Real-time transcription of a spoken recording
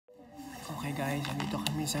Okay guys, dito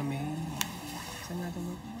kami sa may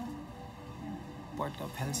port of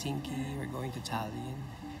Helsinki. We're going to Tallin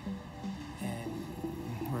and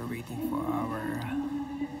we're waiting for our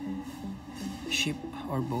ship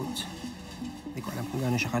or boat. Hindi ko alam kung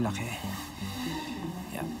gaano siya kalaki.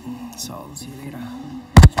 Yeah, so I'll see you later.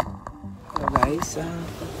 Hello guys,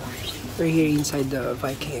 we're here inside the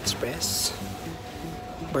Viking Express.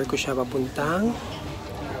 Barko siya papuntang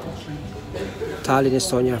Tallin,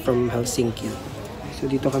 Estonia from Helsinki. So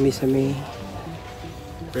dito kami sa may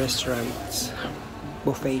restaurants.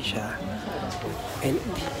 Buffet siya. And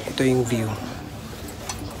ito yung view.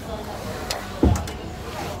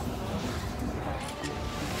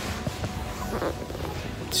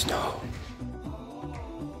 Snow.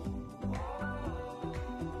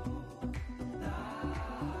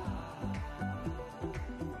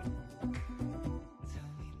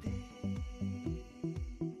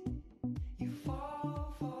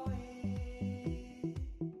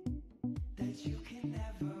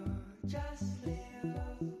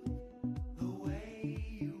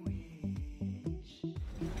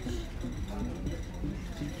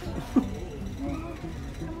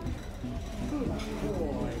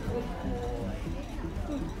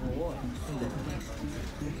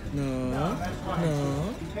 No.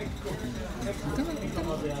 We're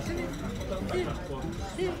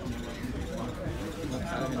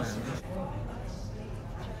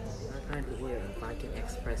currently here at Viking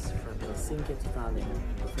Express from Helsinki to Tallinn.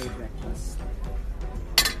 Buffet breakfast.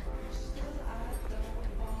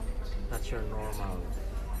 That's your normal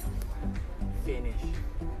Finnish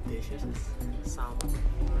dishes. Salmon.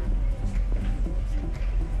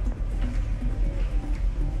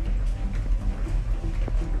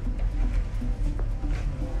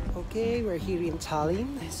 Okay, we're here in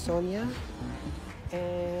Tallinn, Estonia,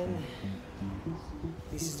 and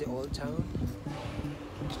this is the old town.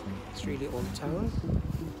 It's really old town.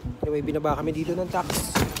 Anyway, binaba kami dito ng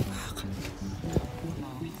taxi.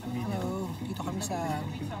 Hello, dito kami sa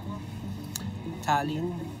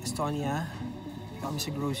Tallinn, Estonia. Dito kami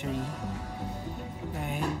sa grocery.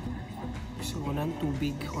 Dahil gusto ko ng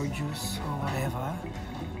tubig or juice or whatever.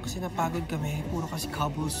 Kasi napagod kami, puro kasi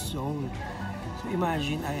cobblestone. So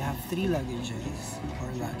imagine I have 3 luggages or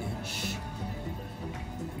luggage.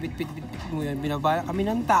 Bit mo yun. Binaba kami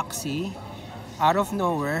ng taxi out of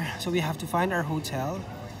nowhere. So we have to find our hotel.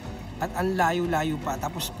 At ang layo-layo pa.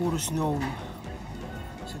 Tapos puro snow.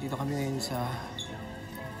 So dito kami ngayon sa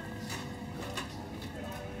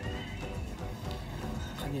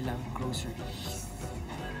kanilang grocery.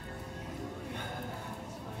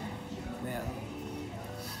 Well,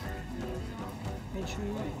 medyo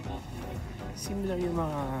similar yung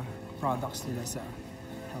mga products nila sa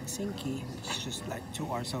Helsinki, which is just like 2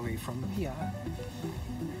 hours away from here.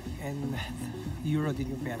 And euro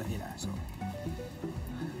din yung pera nila. So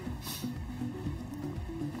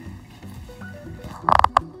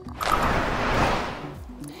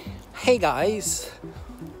hey guys,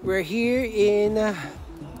 we're here in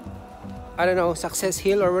I don't know, Success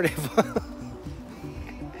Hill or whatever.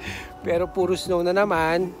 Pero puro snow na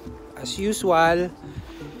naman as usual.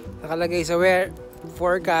 Nakalagay sa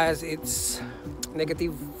forecast, it's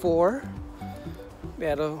 -4.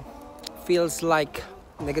 Pero feels like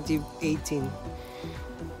 -18.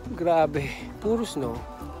 Grabe, puro snow.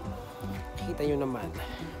 Kita nyo naman.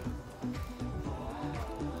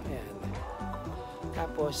 Ayan.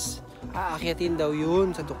 Tapos, aakyatin daw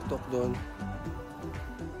yun sa tuktok doon.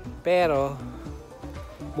 Pero,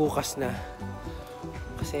 bukas na.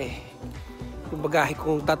 Kasi, yung bagahe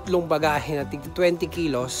kong 3 bagahe na tig 20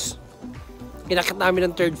 kilos, inakit namin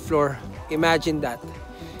ng 3rd floor. Imagine that.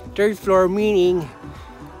 3rd floor meaning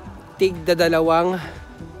tig 2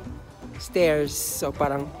 stairs. So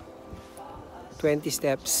parang 20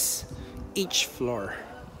 steps each floor.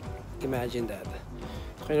 Imagine that.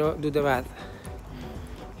 Can you do the math?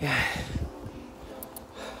 Yeah.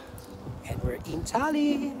 And we're in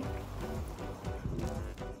Tallinn.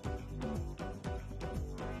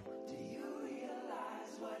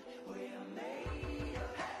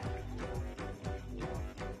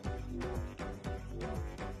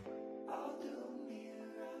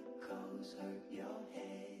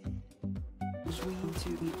 We need to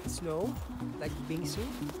eat snow, like bingsu.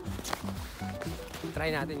 Try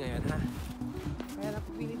natin ngayon, ha? Kaya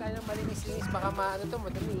napipili tayo ng malinis-linis, baka maano to,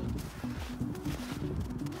 madami.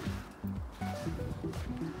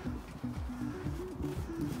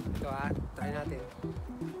 Ito ha, try natin.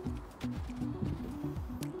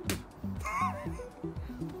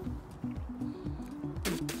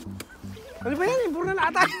 Ano ba yan? Impuro na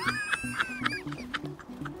ata.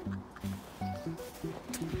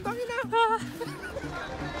 Tangina.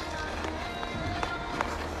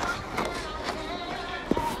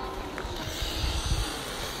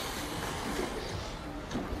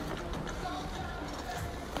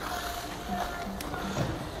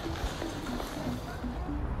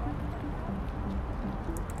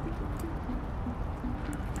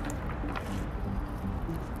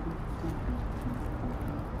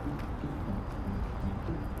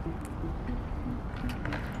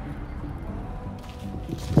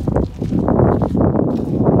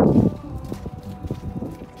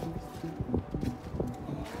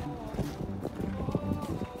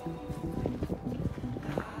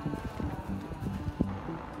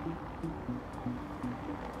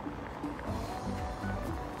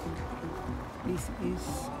 This is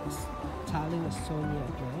Tallin, Estonia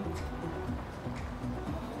at night.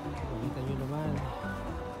 Makita nyo naman.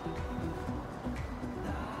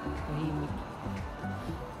 Tahimik.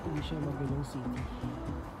 Hindi siya magulong city.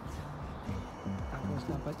 Tapos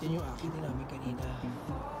dapat yan yung akin din namin kanina.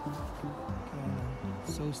 Kaya lang,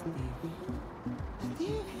 so stiff.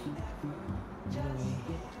 Anyway.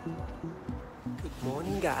 Good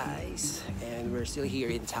morning guys! And we're still here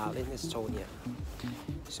in Tallin, Estonia.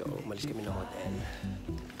 So, umalis kami ng hotel.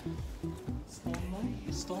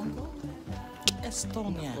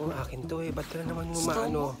 Estonia. Oo, akin to eh. Ba't ka na naman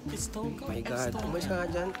umaano? Oh my God. Umalis ka nga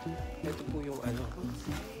dyan. Ito po yung ano,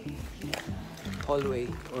 hallway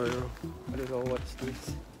or I don't know what's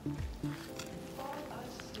this.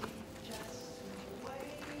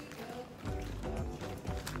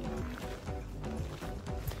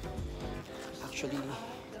 Actually,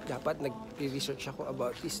 dapat nag-research ako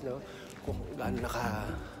about this, no? Kung gaano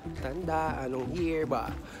nakatanda, anong year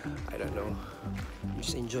ba? I don't know.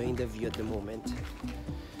 Just enjoying the view at the moment.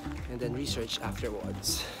 And then research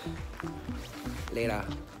afterwards. Later.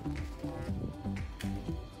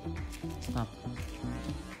 Stop.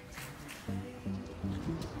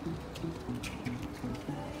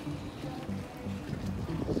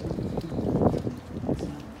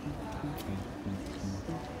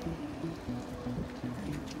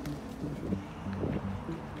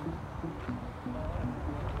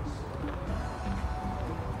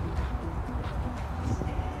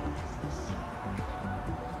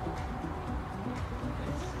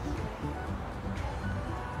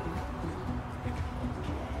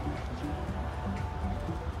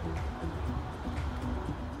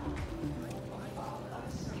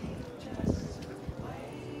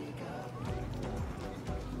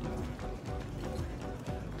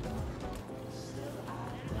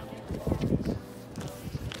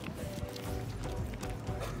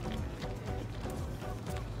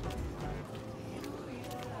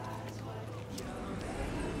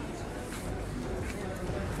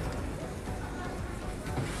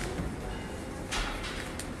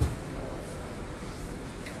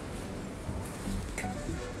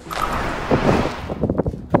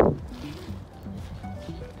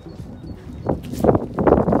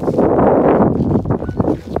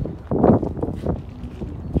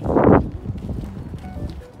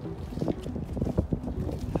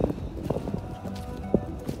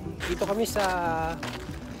 Dito kami sa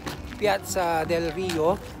Piazza del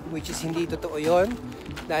Rio, which is hindi totoo yon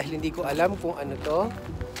dahil hindi ko alam kung ano to.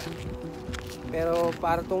 Pero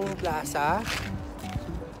para tong plaza.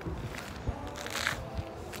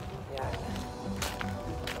 Yan.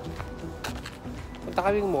 Punta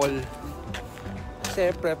kaming mall.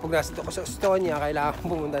 Siyempre, pag nasa ako sa Estonia, kailangan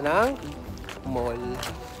pumunta ng mall.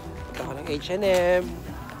 Punta ko ng H&M,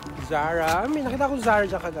 Zara. May nakita ko Zara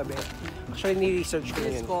dyan kagabi. Actually, ni-research ko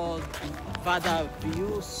yun. It's called Vada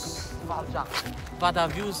Views Valjak. Vada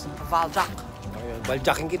Views Valjak. Ayun,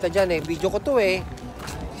 baljakin kita dyan eh. Video ko to eh.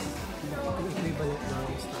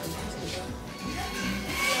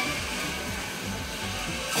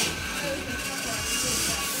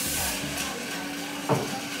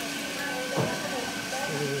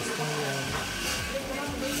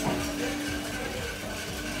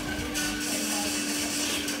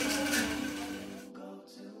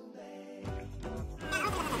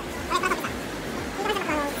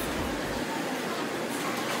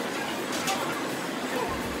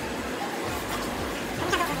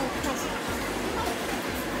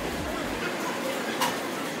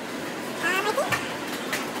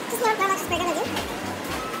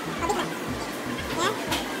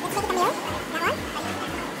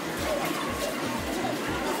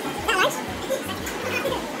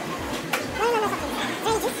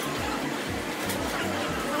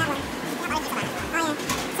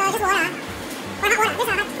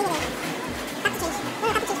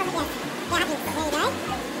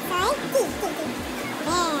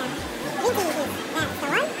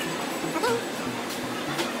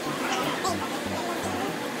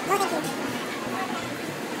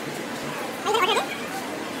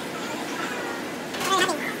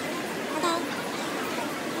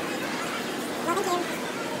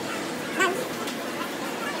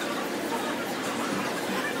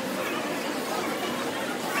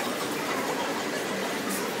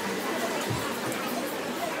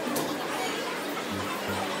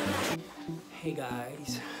 Hey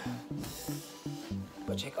guys,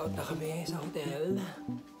 pa-check out na kami sa hotel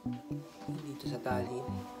dito sa Tallin.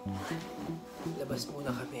 Labas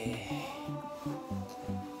muna kami.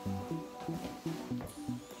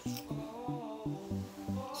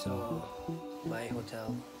 So, my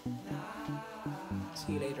hotel.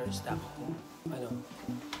 See you later, Stockholm.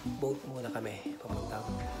 boat muna kami papuntang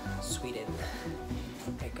Sweden.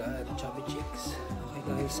 My God, chubby chicks. Okay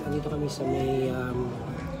guys, andito kami sa may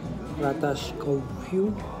Ratash Cove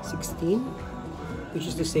 16, which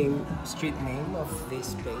is the same street name of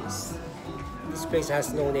this place. This place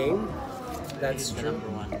has no name. That's the true.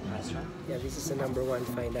 #1 restaurant. Yeah, this is the #1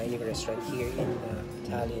 fine dining restaurant here in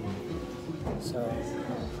Tallin. So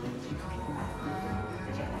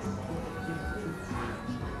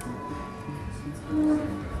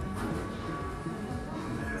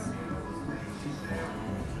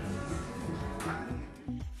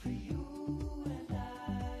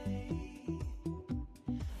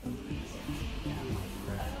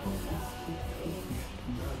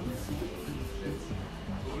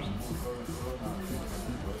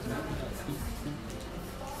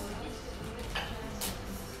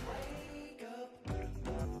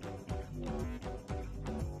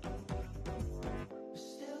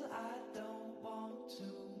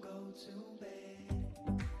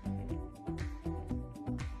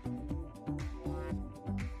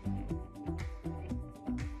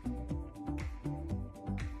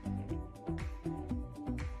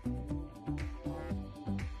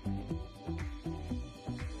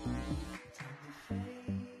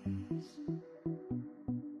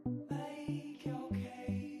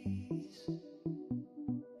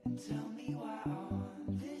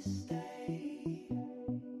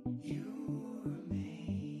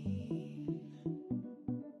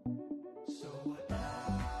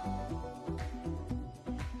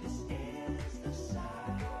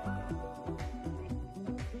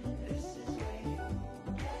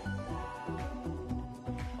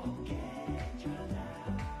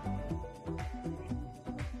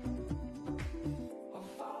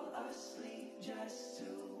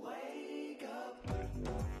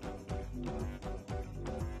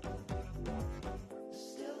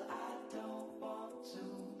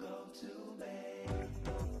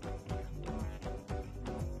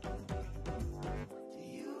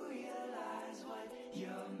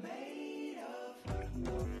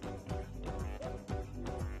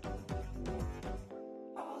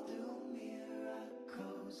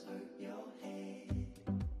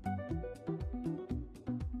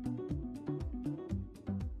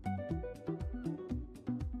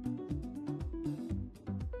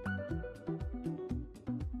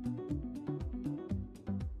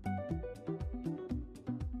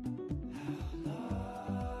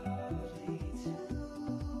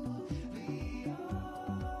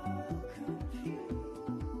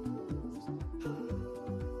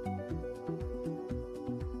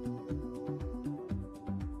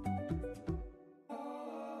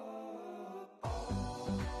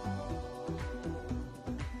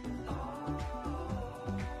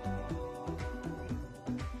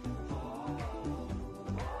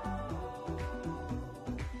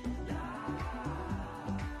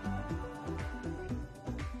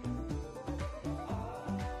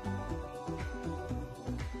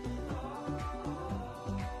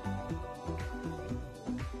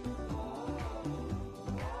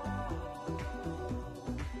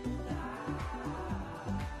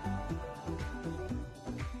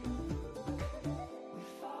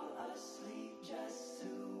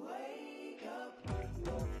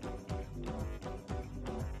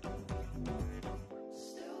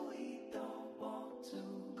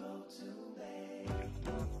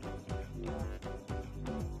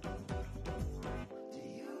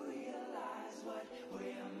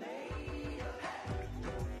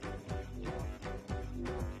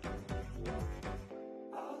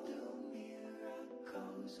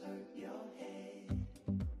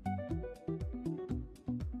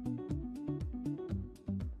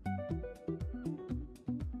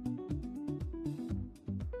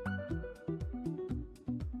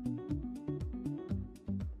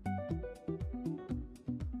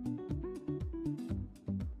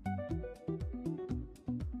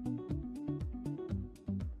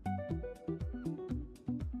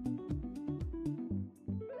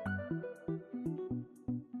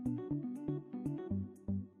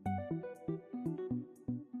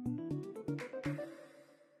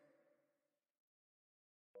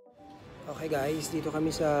okay guys, dito kami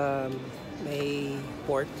sa may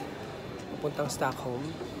port papuntang Stockholm,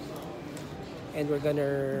 and we're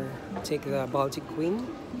gonna take the Baltic Queen.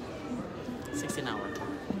 16 hours.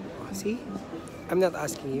 Oh, see? I'm not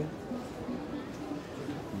asking you.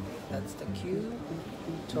 That's the queue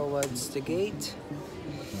towards the gate.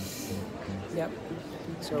 Yep.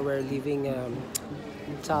 So we're leaving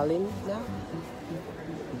Tallinn now.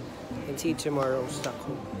 And see you tomorrow,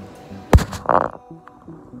 Stockholm.